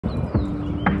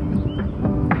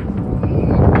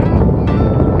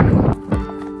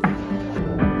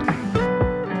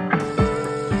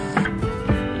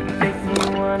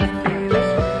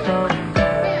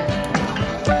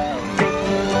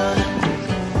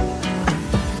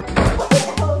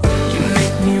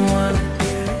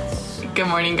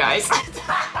morning, guys.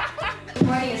 The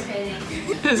morning is crazy.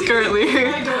 It's currently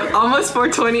almost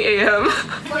 4:20 a.m.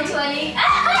 4:20.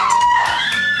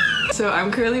 So I'm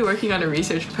currently working on a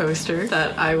research poster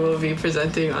that I will be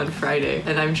presenting on Friday,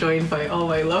 and I'm joined by all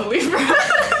my lovely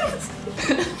friends.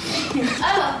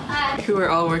 Oh, hi. Who are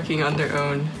all working on their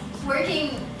own.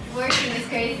 Working is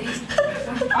crazy.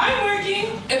 I'm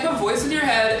working. If a voice in your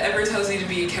head ever tells you to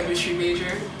be a chemistry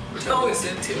major, don't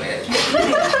listen to it.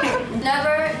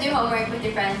 Never do homework with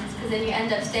your friends, because then you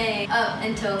end up staying up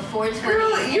until 4:20. Girl,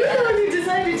 you're the one who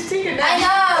decided to take a nap. I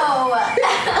know!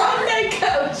 On that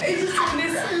couch. I just want to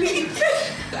sleep.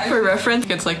 For reference,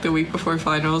 it's like the week before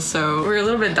finals, so we're a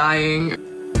little bit dying.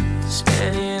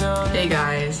 Hey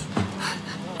guys,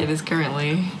 it is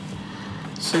currently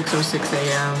 6:06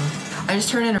 a.m. I just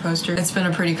turned in a poster. It's been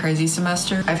a pretty crazy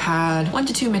semester. I've had 1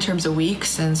 to 2 midterms a week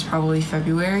since probably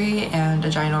February, and a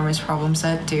ginormous problem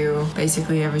set due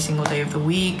basically every single day of the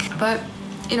week. But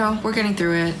you know, we're getting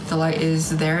through it. The light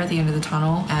is there at the end of the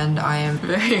tunnel, and I am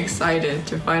very excited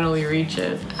to finally reach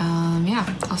it. Yeah,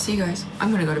 I'll see you guys.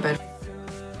 I'm gonna go to bed.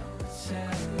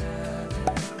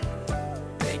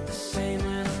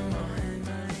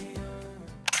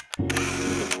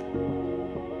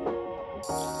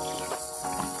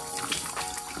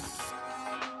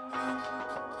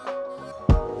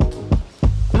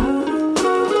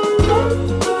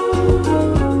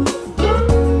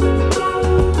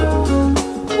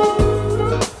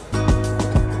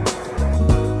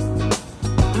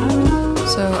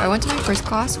 So I went to my first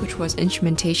class, which was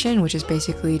instrumentation, which is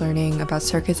basically learning about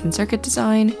circuits and circuit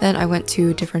design. Then I went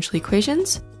to differential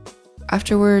equations.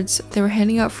 Afterwards, they were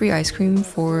handing out free ice cream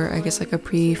for, I guess, like a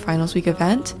pre-finals week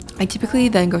event. I typically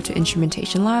then go to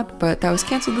instrumentation lab, but that was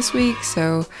canceled this week,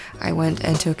 so I went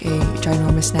and took a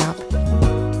ginormous nap.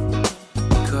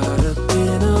 Caught up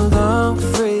in a long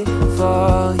free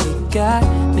fall, you got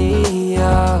me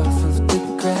off of the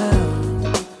ground.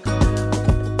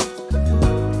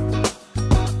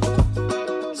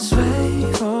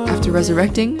 After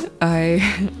resurrecting, I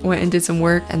went and did some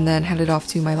work and then headed off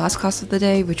to my last class of the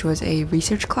day, which was a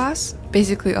research class.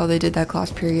 Basically, all they did that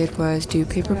class period was do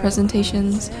paper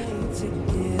presentations.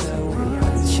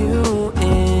 You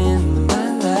in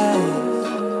my life,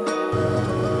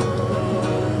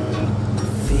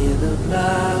 feel a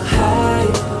mile high,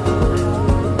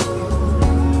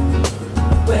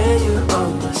 where you're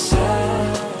on my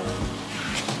side.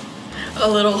 A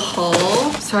little haul.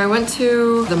 So I went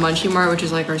to the Munchie Mart, which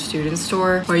is like our student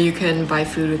store where you can buy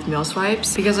food with meal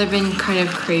swipes. Because I've been kind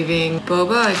of craving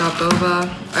boba, I got boba.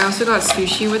 I also got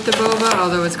sushi with the boba,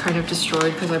 although it's kind of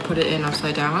destroyed because I put it in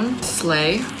upside down.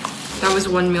 Slay. That was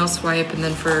one meal swipe, and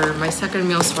then for my second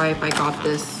meal swipe, I got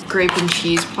this grape and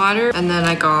cheese platter, and then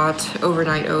I got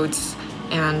overnight oats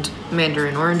and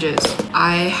mandarin oranges.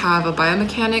 I have a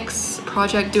biomechanics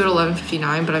project due at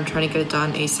 11:59, but I'm trying to get it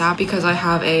done ASAP because I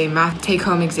have a math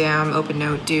take-home exam open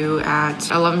note due at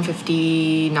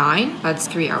 11:59. That's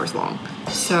 3 hours long.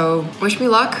 So wish me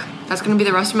luck. That's gonna be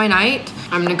the rest of my night.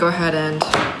 I'm gonna go ahead and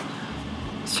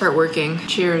start working.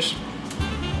 Cheers.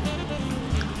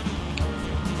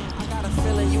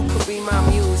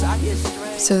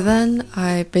 So then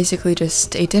I basically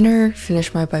just ate dinner,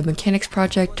 finished my biomechanics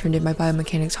project, turned in my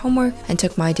biomechanics homework, and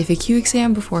took my DFAQ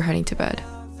exam before heading to bed.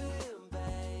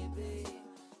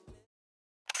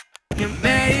 You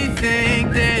may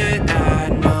think that I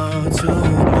know too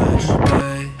much,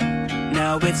 but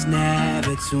no, it's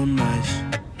never too much.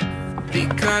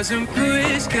 Because when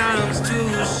push comes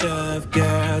to shove,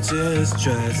 girl, just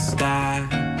trust I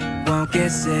won't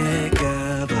get sick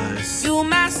of us. You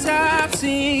my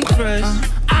Saltines crush.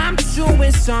 I'm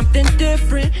doing something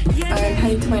different. Yeah. I'm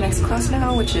heading to my next class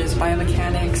now, which is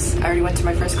biomechanics. I already went to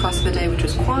my first class of the day, which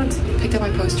was quant. Picked up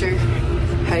my poster.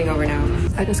 Heading over now.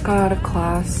 I just got out of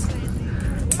class.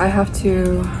 I have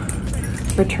to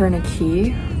return a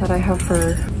key that I have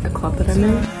for the club that I'm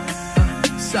in.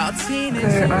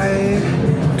 Okay,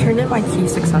 I turned in my key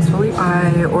successfully.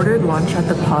 I ordered lunch at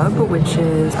the pub, which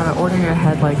is ordering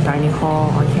ahead like dining hall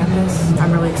on campus.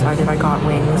 I'm really excited. I got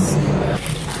wings.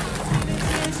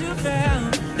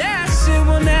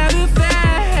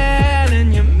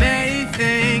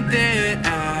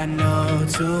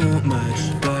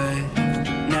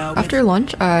 After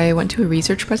lunch, I went to a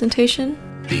research presentation.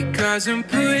 Because when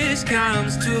push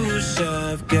comes to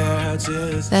shove, girl,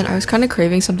 just Then I was kind of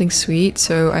craving something sweet,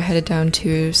 so I headed down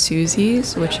to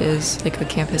Susie's, which is like a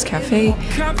campus cafe.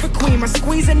 comfort queen, my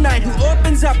squeeze at night. Who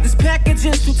opens up this package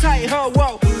is too tight, ho,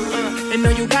 whoa. And know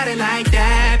you got it like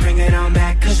that. Bring it on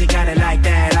back, cause you got it like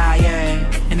that, ah, yeah.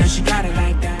 And know she got it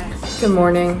like that. Good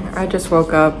morning. I just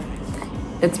woke up.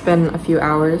 It's been a few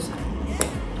hours,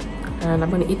 and I'm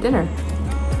gonna eat dinner.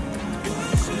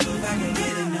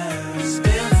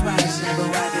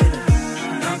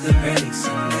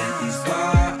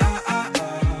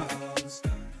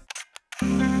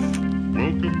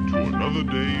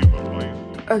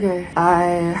 Okay,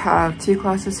 I have 2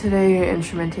 classes today,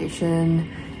 instrumentation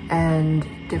and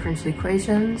differential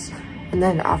equations. And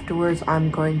then afterwards,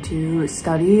 I'm going to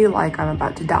study like I'm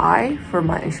about to die for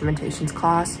my instrumentations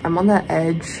class. I'm on the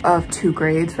edge of 2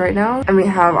 grades right now, and we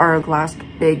have our last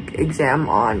big exam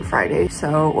on Friday.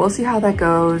 So we'll see how that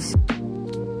goes.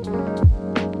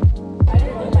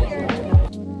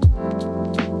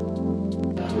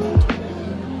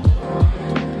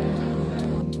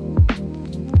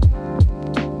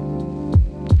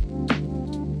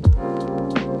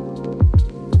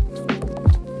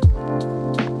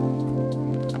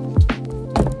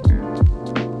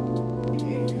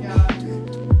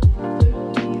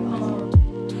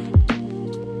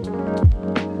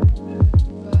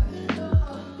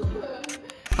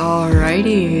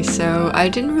 Alrighty, so I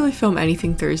didn't really film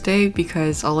anything Thursday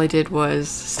because all I did was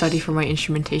study for my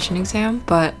instrumentation exam,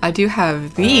 but I do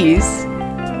have these.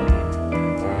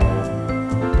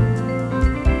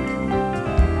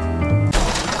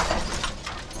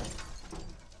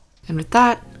 And with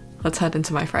that, let's head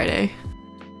into my Friday.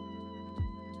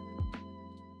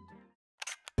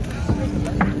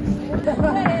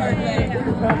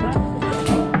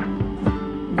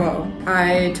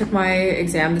 I took my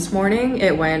exam this morning.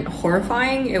 It went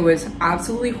horrifying. It was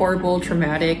absolutely horrible,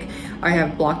 traumatic. I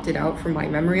have blocked it out from my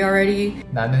memory already.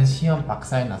 나는 시험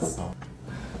박살 났어.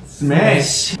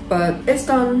 Smash! But it's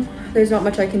done. There's not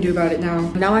much I can do about it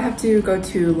now. Now I have to go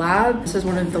to lab. This is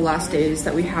one of the last days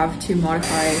that we have to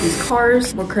modify these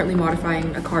cars. We're currently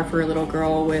modifying a car for a little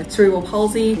girl with cerebral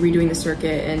palsy, redoing the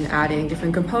circuit and adding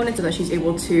different components so that she's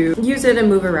able to use it and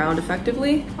move around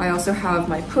effectively. I also have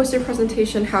my poster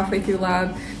presentation halfway through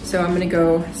lab, so I'm gonna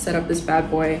go set up this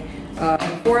bad boy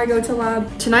before I go to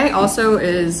lab. Tonight also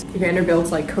is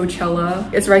Vanderbilt's like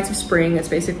Coachella. It's Rites of Spring. It's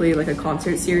basically like a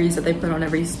concert series that they put on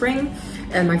every spring,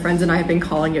 and my friends and I have been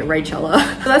calling it Rightchella.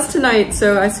 That's tonight,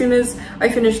 so as soon as I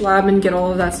finish lab and get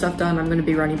all of that stuff done, I'm gonna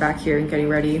be running back here and getting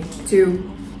ready to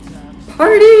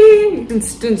party!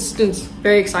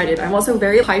 Very excited. I'm also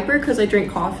very hyper because I drink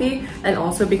coffee and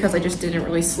also because I just didn't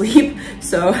really sleep,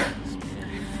 so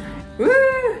woo!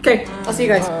 Okay, I'll see you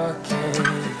guys.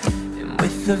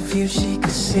 The view she could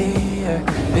see her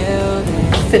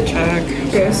building. Fit check.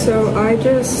 Okay, so I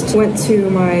just went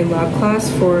to my lab class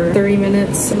for 30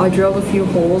 minutes. I drilled a few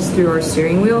holes through our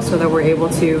steering wheel so that we're able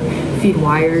to feed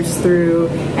wires through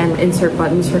and insert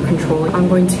buttons for controlling. I'm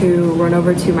going to run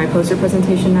over to my poster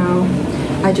presentation now.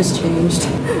 I just changed,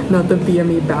 not the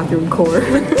BME bathroom core.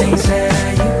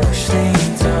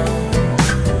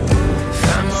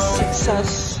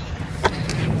 Success.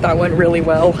 That went really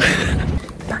well.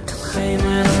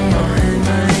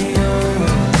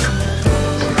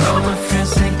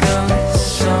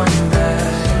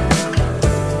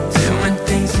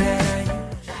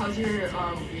 How's your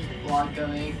vlog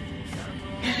going?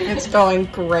 It's going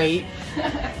great.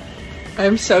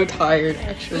 I'm so tired,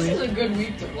 actually. This is a good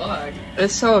week to vlog.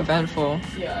 It's so eventful.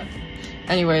 Yeah.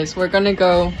 Anyways, we're gonna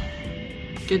go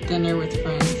get dinner with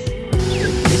friends.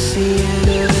 It's the end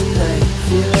of the night.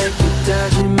 Feel like you're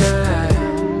dodging my eye.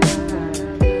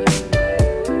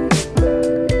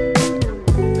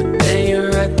 But then you're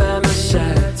right by my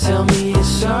side. Tell me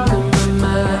it's all in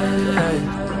my mind.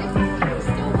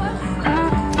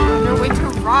 No way to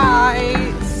rise.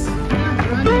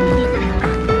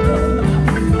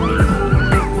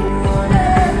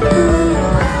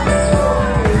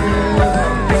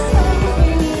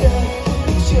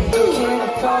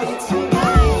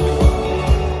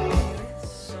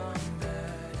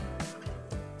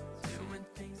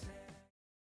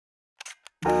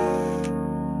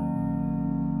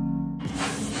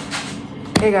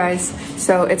 Hey guys,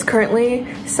 so it's currently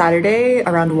Saturday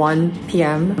around 1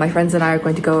 p.m. My friends and I are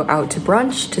going to go out to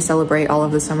brunch to celebrate all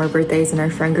of the summer birthdays in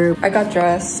our friend group. I got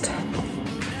dressed.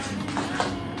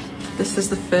 This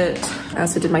is the fit. I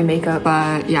also did my makeup,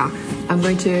 but yeah, I'm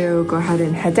going to go ahead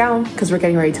and head down because we're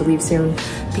getting ready to leave soon.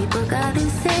 People gotta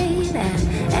say that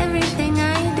everything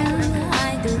I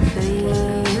do for you.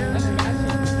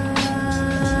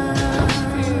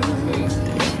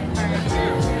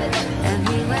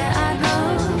 Everywhere I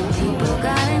go, people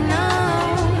gotta know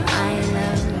I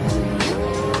love you.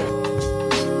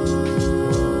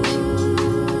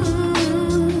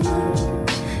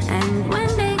 And when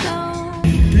they go,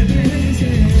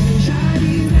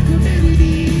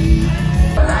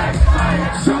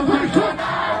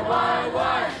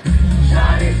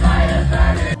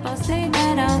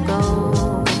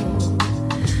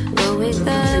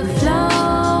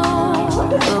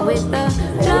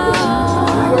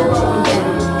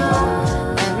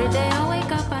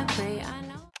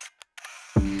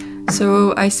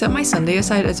 So I set my Sunday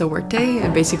aside as a work day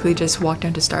and basically just walked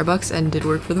down to Starbucks and did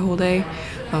work for the whole day.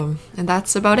 And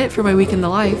that's about it for my week in the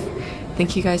life.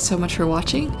 Thank you guys so much for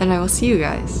watching, and I will see you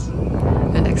guys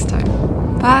next time.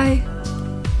 Bye!